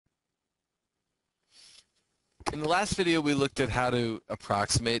In the last video, we looked at how to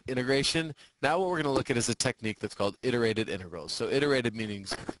approximate integration. Now what we're going to look at is a technique that's called iterated integrals. So iterated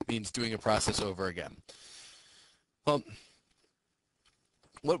means doing a process over again. Well,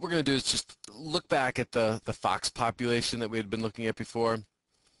 what we're going to do is just look back at the fox population that we had been looking at before.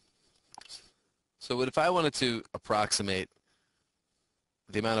 So if I wanted to approximate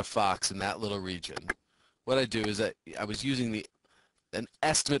the amount of fox in that little region, what I do is that I was using an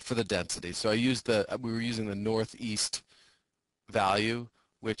estimate for the density. So we were using the northeast value,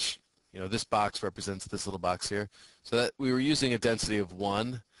 which, this box represents this little box here. So that we were using a density of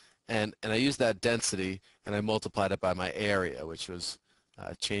 1, and I used that density and I multiplied it by my area, which was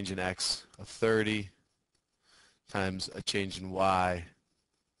a change in x of 30 times a change in y,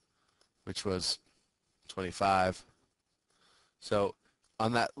 which was 25. So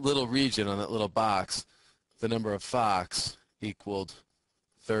on that little region, on that little box, the number of fox equaled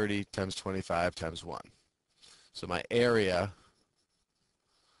 30 times 25 times 1. So my area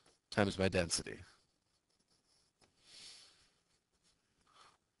times my density.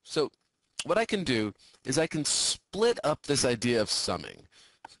 So what I can do is I can split up this idea of summing.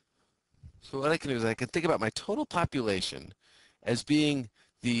 So what I can do is I can think about my total population as being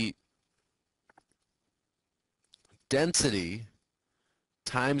the density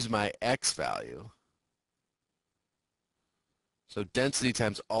times my x value. So density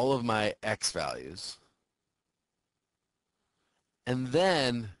times all of my x values. And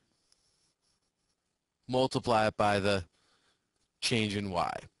then multiply it by the change in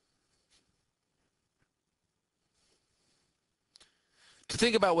y. To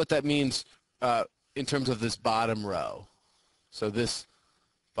think about what that means in terms of this bottom row, so this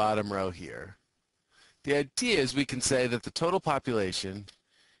bottom row here, the idea is we can say that the total population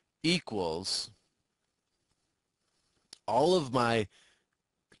equals all of my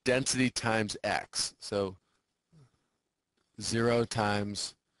density times x. So 0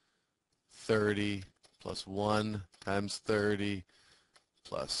 times 30 plus 1 times 30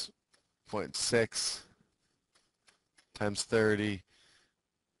 plus 0.6 times 30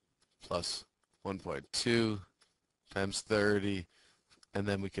 plus 1.2 times 30, and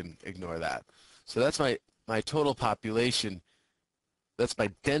then we can ignore that. So that's my total population. That's my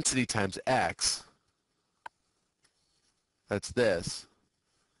density times x. That's this.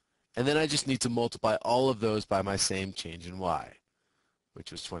 And then I just need to multiply all of those by my same change in y,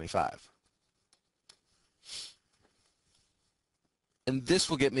 which was 25. And this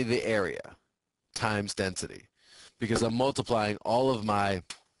will get me the area times density, because I'm multiplying all of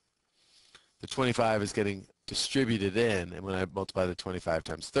the 25 is getting distributed in, and when I multiply the 25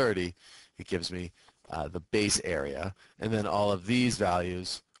 times 30, it gives me the base area, and then all of these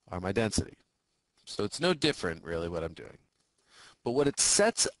values are my density. So it's no different, really, what I'm doing. But what it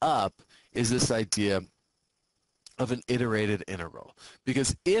sets up is this idea of an iterated integral.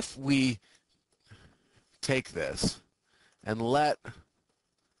 Because if we take this and let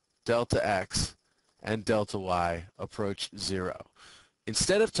delta x and delta y approach 0,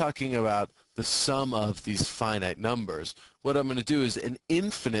 instead of talking about the sum of these finite numbers, what I'm going to do is an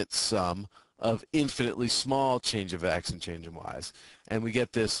infinite sum of infinitely small change of x and change in y's, and we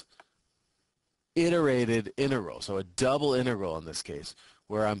get this iterated integral, so a double integral in this case,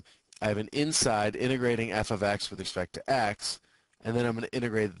 where I have an inside integrating f of x with respect to x, and then I'm going to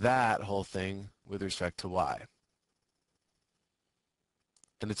integrate that whole thing with respect to y.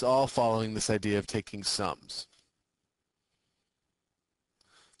 And it's all following this idea of taking sums.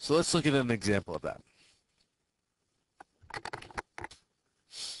 So let's look at an example of that.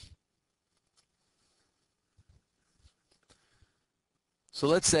 So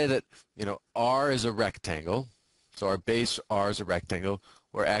let's say that, R is a rectangle. So our base R is a rectangle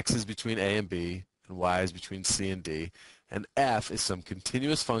where x is between a and b and y is between c and d, and f is some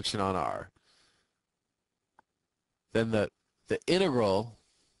continuous function on R. Then the integral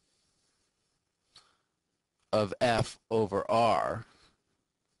of f over R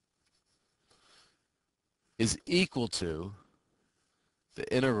is equal to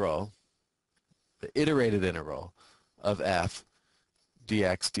the iterated integral of f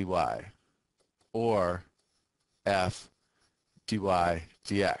dx dy, or f dy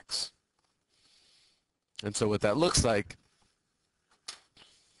dx. And so what that looks like,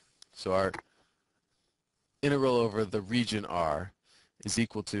 so our integral over the region R is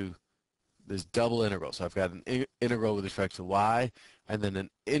equal to this double integral. So I've got an integral with respect to y, and then an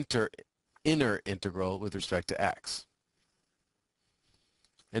inner integral with respect to x.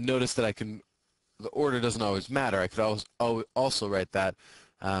 And notice that the order doesn't always matter. I could also write that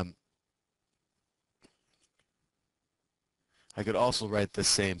I could also write the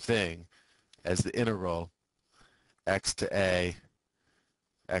same thing as the integral x to a,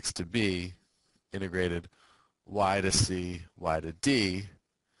 x to b, integrated y to c, y to d,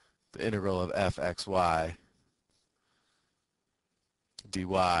 the integral of fxy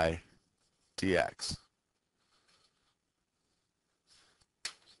dy dx.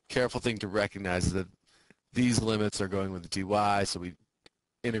 Careful thing to recognize is that these limits are going with dy, so we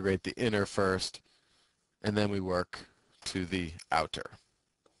integrate the inner first, and then we work to the outer.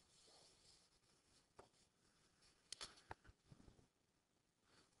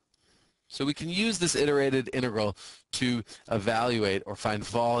 So we can use this iterated integral to evaluate or find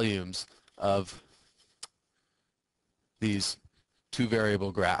volumes of these two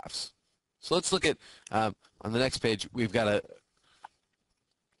variable graphs. So let's look at, on the next page, we've got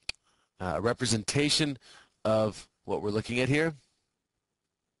a representation of what we're looking at here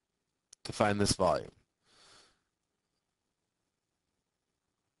to find this volume.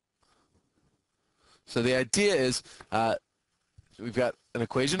 So the idea is we've got an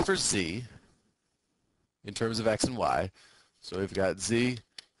equation for z in terms of x and y. So we've got z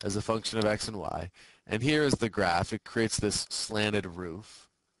as a function of x and y. And here is the graph. It creates this slanted roof.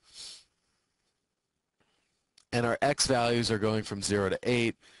 And our x values are going from 0 to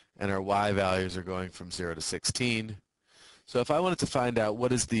 8, and our y values are going from 0 to 16. So if I wanted to find out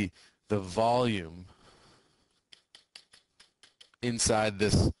what is the volume inside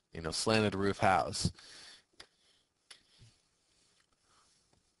this slanted roof house,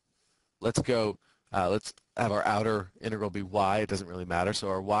 let's have our outer integral be y. It doesn't really matter. So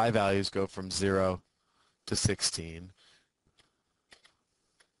our y values go from 0 to 16.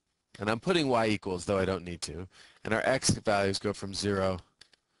 And I'm putting y equals, though I don't need to. And our x values go from 0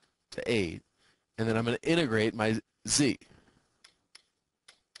 to 8. And then I'm going to integrate my z.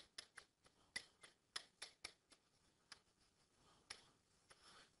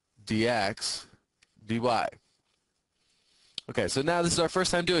 dx dy. Okay, so now this is our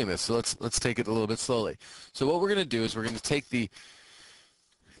first time doing this, so let's take it a little bit slowly. So what we're going to do is we're going to take the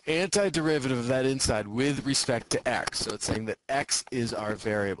antiderivative of that inside with respect to x. So it's saying that x is our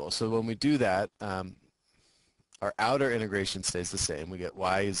variable. So when we do that, our outer integration stays the same. We get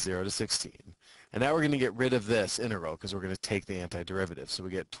y is 0 to 16. And now we're going to get rid of this integral because we're going to take the antiderivative. So we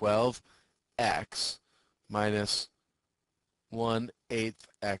get 12x minus 1/8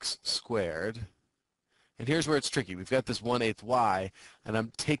 x squared. And here's where it's tricky. We've got this 1/8 y, and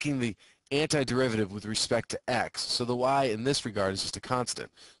I'm taking the antiderivative with respect to x. So the y in this regard is just a constant.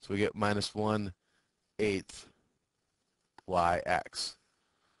 So we get minus 1/8 yx.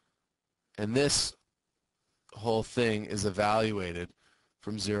 And this whole thing is evaluated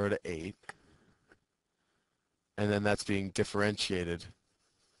from 0 to 8. And then that's being differentiated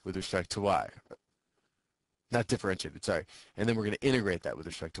with respect to y. Not differentiated, sorry. And then we're going to integrate that with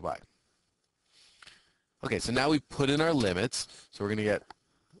respect to y. Okay, so now we put in our limits. So we're going to get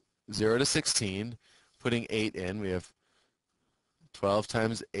 0 to 16, putting 8 in. We have 12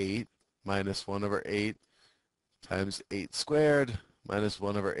 times 8 minus 1 over 8 times 8 squared minus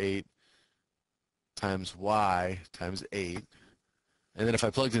 1 over 8 times y times 8. And then if I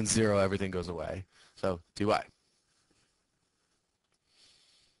plugged in 0, everything goes away. So dy.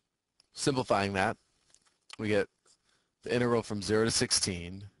 Simplifying that, we get the integral from 0 to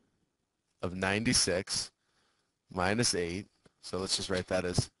 16 of 96 minus 8. So let's just write that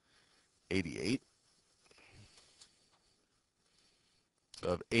as 88. So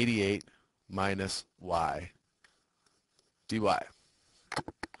of 88 minus y dy.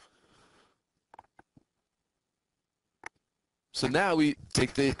 So now we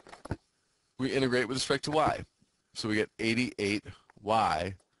integrate with respect to y. So we get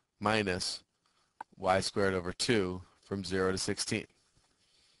 88y minus y squared over 2 from 0 to 16.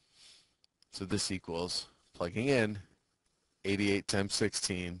 So this equals, plugging in, 88 times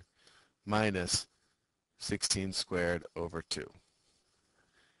 16 minus 16 squared over 2.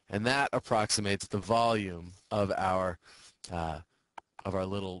 And that approximates the volume of our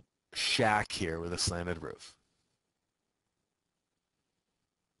little shack here with a slanted roof.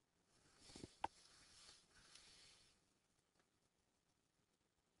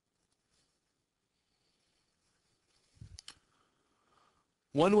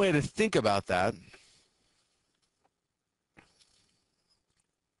 One way to think about that,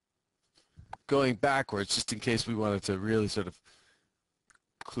 going backwards, just in case we wanted to really sort of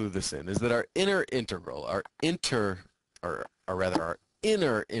clue this in, is that our inner integral, our inner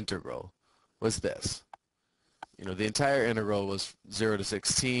integral was this. The entire integral was 0 to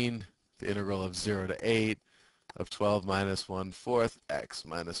 16, the integral of 0 to 8 of 12 minus 1/4 x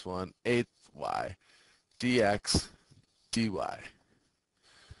minus 1/8 y dx dy.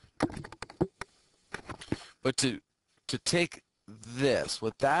 But to to take this,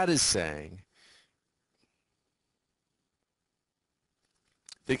 what that is saying,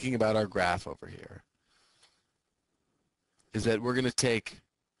 thinking about our graph over here, is that we're going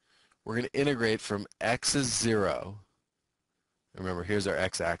to integrate from x is 0, remember here's our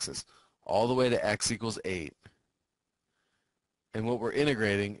x-axis, all the way to x equals 8, and what we're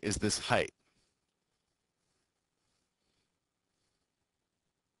integrating is this height.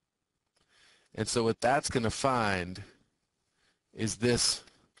 And so what that's going to find is this,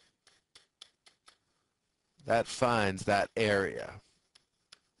 that finds that area,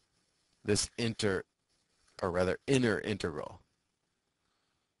 this inner integral.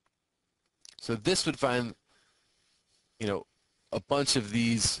 So this would find, a bunch of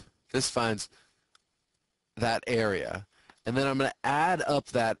these, this finds that area, and then I'm going to add up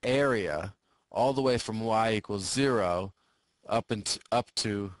that area all the way from y equals 0 up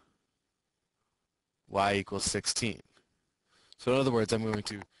to y equals 16. So in other words, I'm going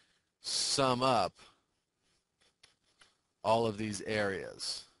to sum up all of these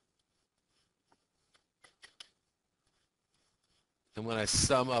areas. And when I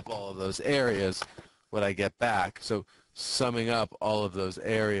sum up all of those areas, what I get back, so summing up all of those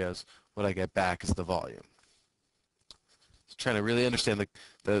areas, what I get back is the volume. So trying to really understand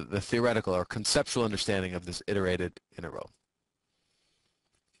the theoretical or conceptual understanding of this iterated integral.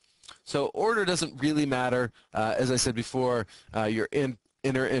 So order doesn't really matter. As I said before, your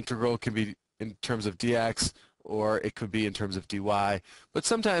inner integral can be in terms of dx, or it could be in terms of dy. But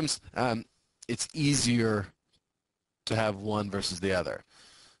sometimes it's easier to have one versus the other.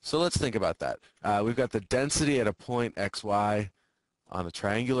 So let's think about that. We've got the density at a point xy on a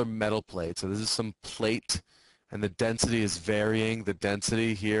triangular metal plate. So this is some plate, and the density is varying. The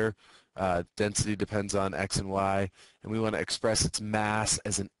density here, density depends on x and y, and we want to express its mass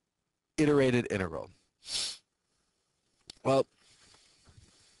as an iterated integral. Well,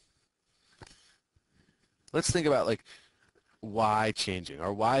 let's think about like y changing.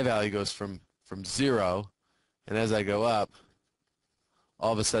 Our y value goes from 0, and as I go up,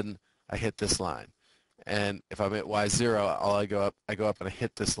 all of a sudden I hit this line. And if I'm at y0, I go up and I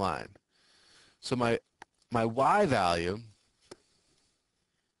hit this line. So my y value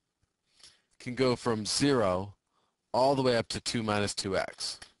can go from 0 all the way up to 2 minus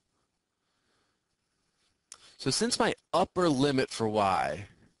 2x. So since my upper limit for y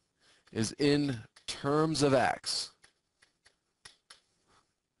is in terms of x,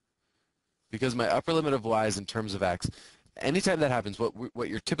 because my upper limit of y is in terms of x, anytime that happens, what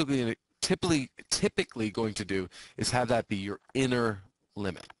you're typically going to do is have that be your inner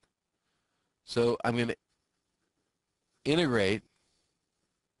limit. So I'm going to integrate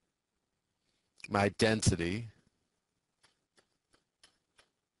my density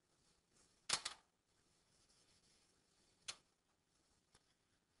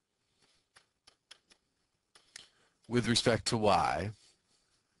with respect to y.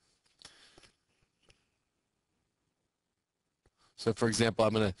 So for example,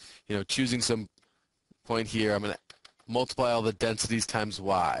 I'm going to, choosing some point here, I'm going to multiply all the densities times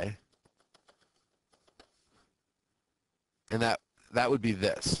y. And that would be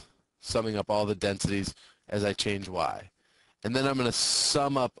this, summing up all the densities as I change y. And then I'm going to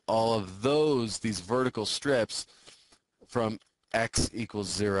sum up all of these vertical strips from x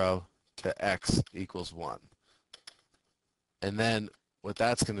equals 0 to x equals 1. And then what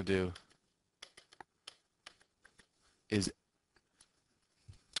that's going to do is,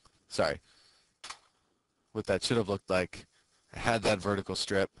 what that should have looked like, I had that vertical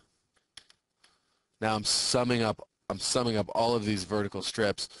strip. Now I'm summing up all of these vertical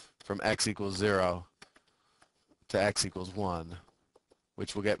strips from x equals 0 to x equals 1,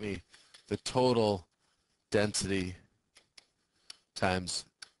 which will get me the total density times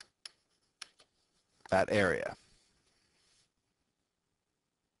that area.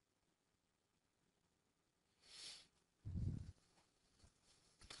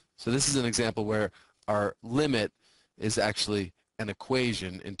 So this is an example where our limit is actually an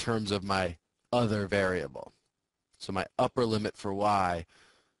equation in terms of my other variable. So my upper limit for y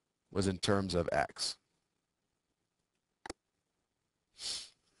was in terms of x.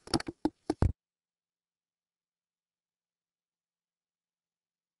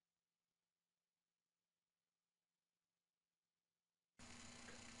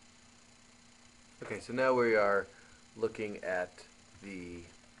 Okay, so now we are looking at the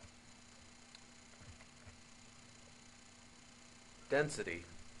density,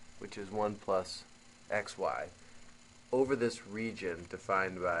 which is 1 plus xy, over this region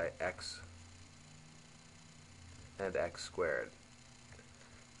defined by x and x squared.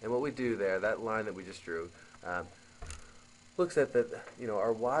 And what we do there, that line that we just drew, looks at that,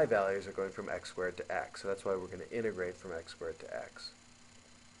 our y values are going from x squared to x, so that's why we're going to integrate from x squared to x.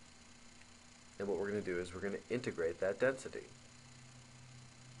 And what we're going to do is we're going to integrate that density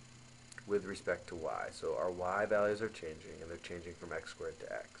with respect to y. So our y values are changing, and they're changing from x squared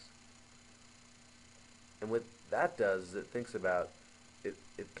to x. And what that does is it thinks about, it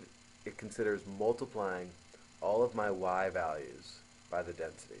considers multiplying all of my y values by the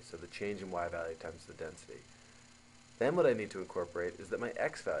density. So the change in y value times the density. Then what I need to incorporate is that my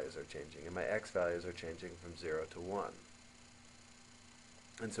x values are changing, and my x values are changing from 0 to 1.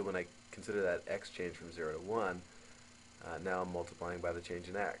 And so when I consider that x change from 0 to 1, now I'm multiplying by the change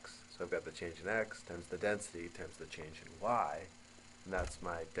in x. So I've got the change in x times the density times the change in y, and that's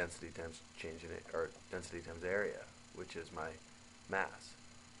my density times change in or density times area, which is my mass.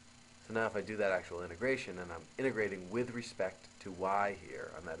 So now if I do that actual integration, and I'm integrating with respect to y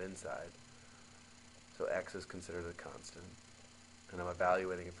here on that inside, so x is considered a constant, and I'm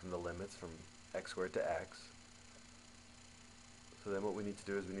evaluating it from the limits from x squared to x. So then what we need to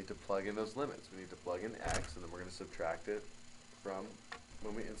do is we need to plug in those limits. We need to plug in x, and then we're going to subtract it from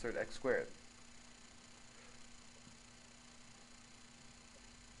when we insert x squared.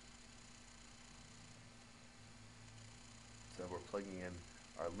 So we're plugging in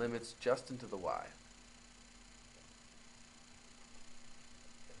our limits just into the y.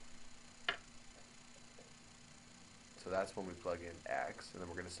 So that's when we plug in x, and then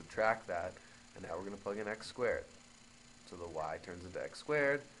we're going to subtract that, and now we're going to plug in x squared. So the y turns into x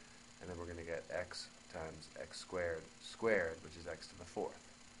squared, and then we're going to get x times x squared squared, which is x to the fourth.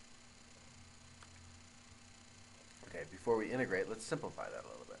 Okay, before we integrate, let's simplify that a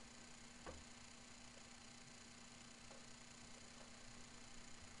little bit.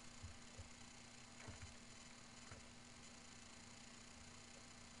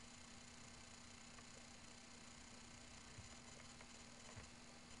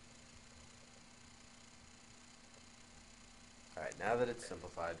 Alright, now that it's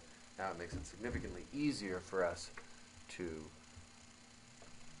simplified, now it makes it significantly easier for us to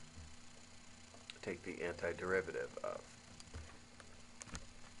take the antiderivative of.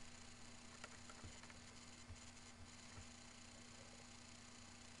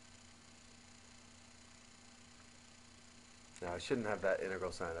 Now I shouldn't have that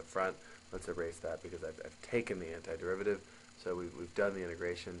integral sign up front. Let's erase that because I've taken the antiderivative. So we've done the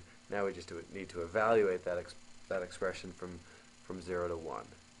integration. Now we just need to evaluate that expression from 0 to 1.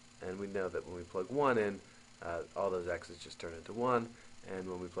 And we know that when we plug 1 in, all those x's just turn into 1. And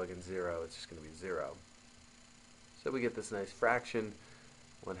when we plug in 0, it's just going to be 0. So we get this nice fraction,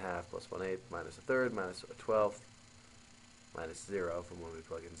 1/2 plus 1/8 minus 1/3 minus 1/12 minus 0 from when we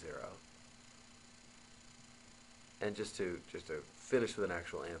plug in 0. And just to finish with an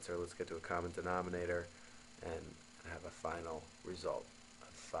actual answer, let's get to a common denominator and have a final result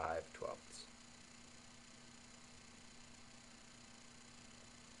of 5/12.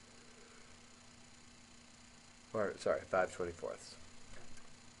 Or, sorry, 5/24.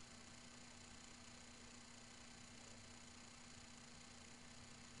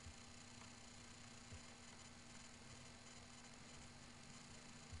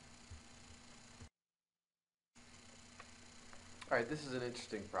 Alright, this is an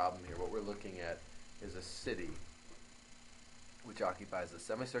interesting problem here. What we're looking at is a city which occupies a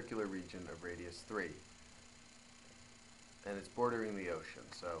semicircular region of radius 3. And it's bordering the ocean,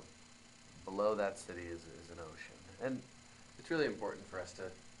 so below that city is an ocean. And it's really important for us to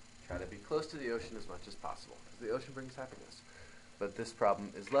try to be close to the ocean as much as possible, because the ocean brings happiness. But this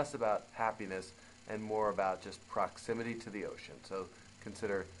problem is less about happiness and more about just proximity to the ocean. So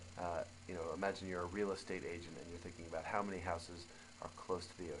consider, imagine you're a real estate agent and you're thinking about how many houses are close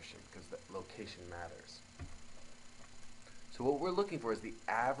to the ocean, because the location matters. So what we're looking for is the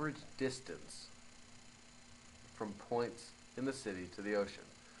average distance from points in the city to the ocean.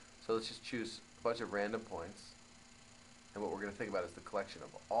 So let's just choose a bunch of random points, and what we're going to think about is the collection of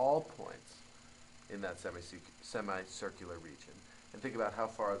all points in that semicircular region, and think about how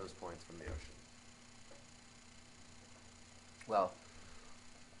far are those points from the ocean. Well,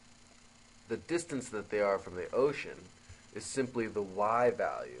 the distance that they are from the ocean is simply the y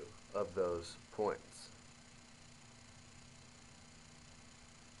value of those points.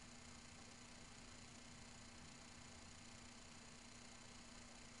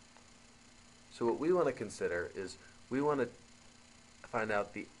 So what we want to consider is we want to find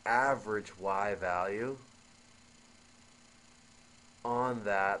out the average y value on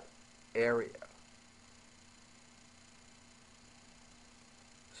that area.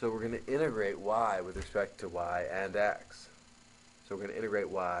 So we're going to integrate y with respect to y and x. So we're going to integrate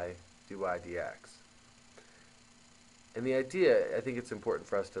y, dy, dx. And the idea, I think it's important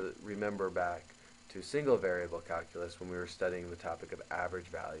for us to remember back to single variable calculus when we were studying the topic of average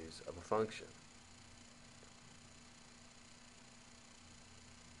values of a function.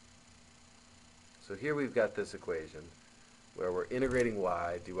 So here we've got this equation where we're integrating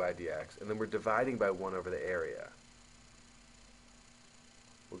y, dy dx, and then we're dividing by 1 over the area.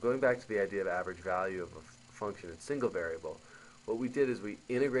 We're going back to the idea of average value of a function in single variable. What we did is we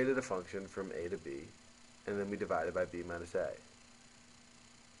integrated a function from a to b, and then we divided by b minus a.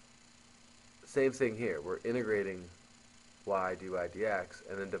 Same thing here. We're integrating y, dy dx,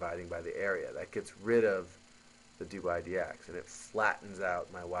 and then dividing by the area. That gets rid of the dy dx, and it flattens out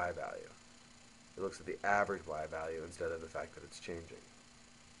my y value. It looks at the average y value instead of the fact that it's changing.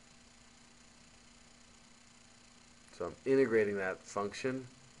 So I'm integrating that function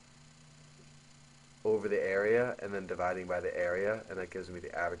over the area and then dividing by the area, and that gives me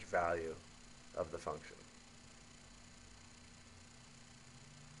the average value of the function.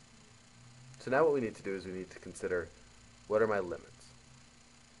 So now what we need to do is we need to consider, what are my limits?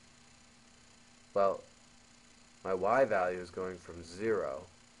 Well, my y value is going from 0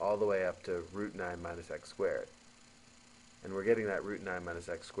 all the way up to root 9 minus x squared. And we're getting that root 9 minus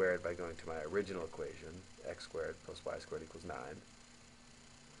x squared by going to my original equation, x squared plus y squared equals 9,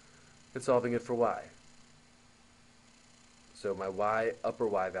 and solving it for y. So my upper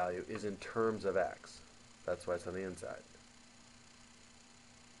y value is in terms of x. That's why it's on the inside.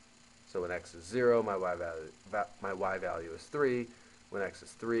 So when x is 0, my y value is 3. When x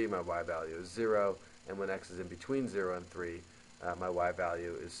is 3, my y value is 0. And when x is in between 0 and 3, my y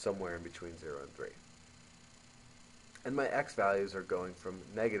value is somewhere in between 0 and 3. And my x values are going from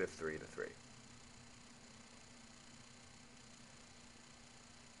negative 3 to 3.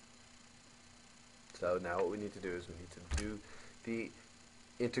 So now what we need to do is we need to do the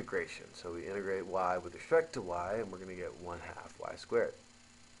integration. So we integrate y with respect to y, and we're going to get 1/2 y squared.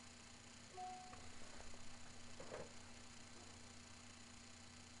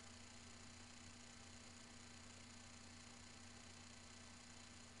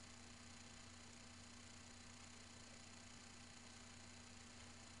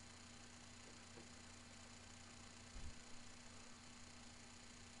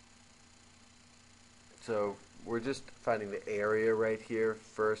 So we're just finding the area right here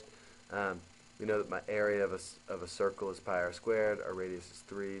first. We know that my area of a circle is pi r squared. Our radius is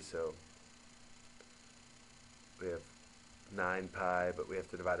 3, so we have 9 pi, but we have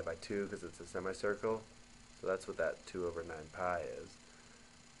to divide it by 2 because it's a semicircle. So that's what that 2 over 9 pi is.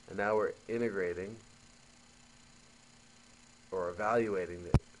 And now we're integrating or evaluating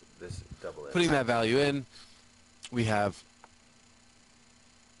this double integral. Putting that value in, we have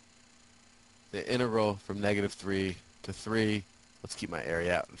the integral from negative 3 to 3. Let's keep my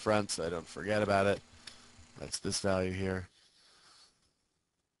area out in front so I don't forget about it. That's this value here.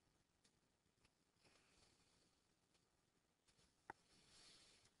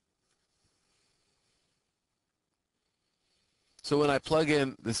 So when I plug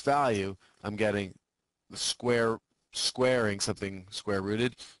in this value, I'm getting the squaring something square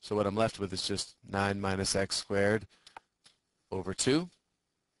rooted. So what I'm left with is just 9 minus x squared over 2.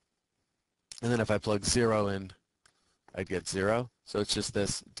 And then if I plug 0 in, I'd get 0. So it's just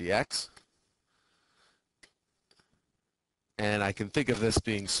this dx. And I can think of this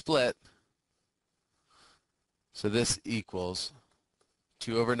being split. So this equals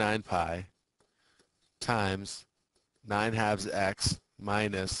 2 over 9 pi times 9 halves x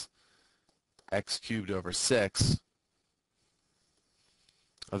minus x cubed over 6,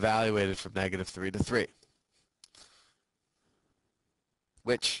 evaluated from negative 3 to 3,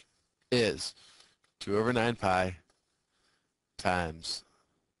 which is 2 over 9 pi times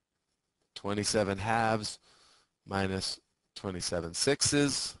 27 halves minus 27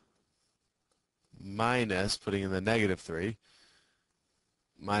 sixths minus, putting in the negative 3,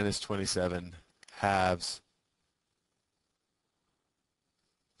 minus 27 halves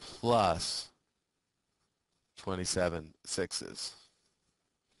plus 27 sixths.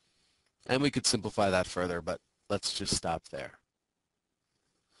 And we could simplify that further, but let's just stop there.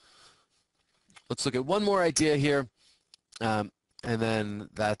 Let's look at one more idea here, and then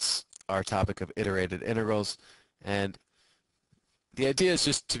that's our topic of iterated integrals. And the idea is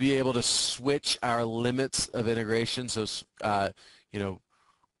just to be able to switch our limits of integration. So,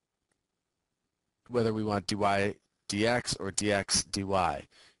 whether we want dy dx or dx dy,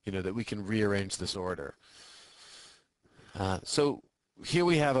 that we can rearrange this order. So here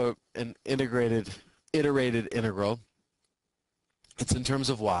we have an iterated integral. It's in terms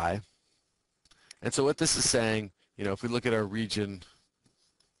of y. And so what this is saying, if we look at our region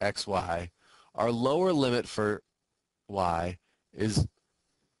xy, our lower limit for y is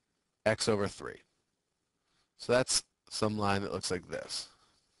x over 3. So that's some line that looks like this.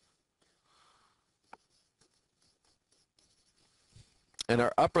 And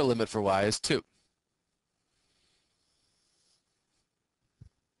our upper limit for y is 2.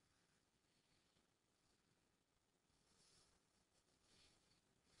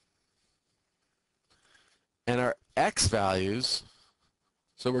 And our x values,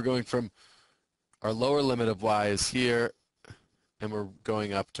 so we're going from our lower limit of y is here, and we're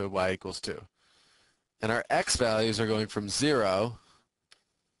going up to y equals 2. And our x values are going from 0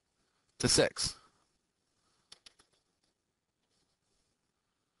 to 6.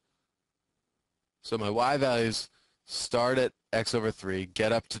 So my y values start at x over 3,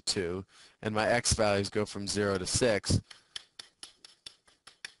 get up to 2, and my x values go from 0 to 6.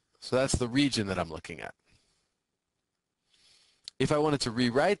 So that's the region that I'm looking at. If I wanted to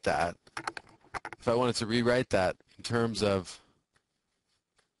rewrite that, in terms of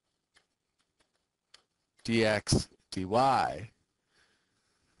dx, dy,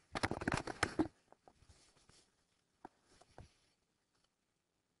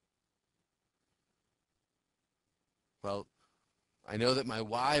 well, I know that my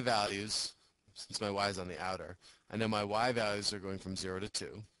y values, since my y is on the outer, I know my y values are going from 0 to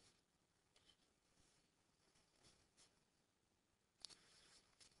 2.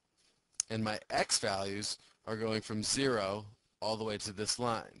 And my x values are going from 0 all the way to this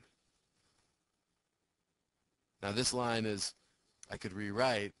line. Now this line is, I could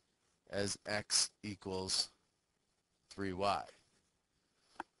rewrite as x equals 3y.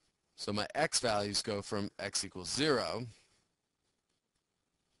 So my x values go from x equals 0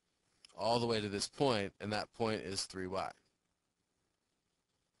 all the way to this point, and that point is 3y.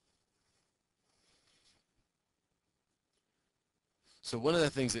 So one of the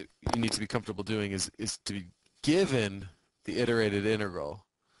things that you need to be comfortable doing is to be given the iterated integral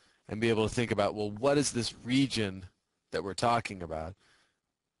and be able to think about, well, what is this region that we're talking about,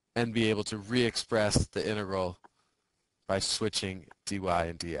 and be able to re-express the integral by switching dy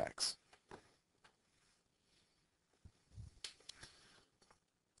and dx.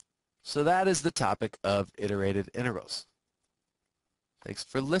 So that is the topic of iterated integrals. Thanks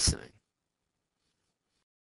for listening.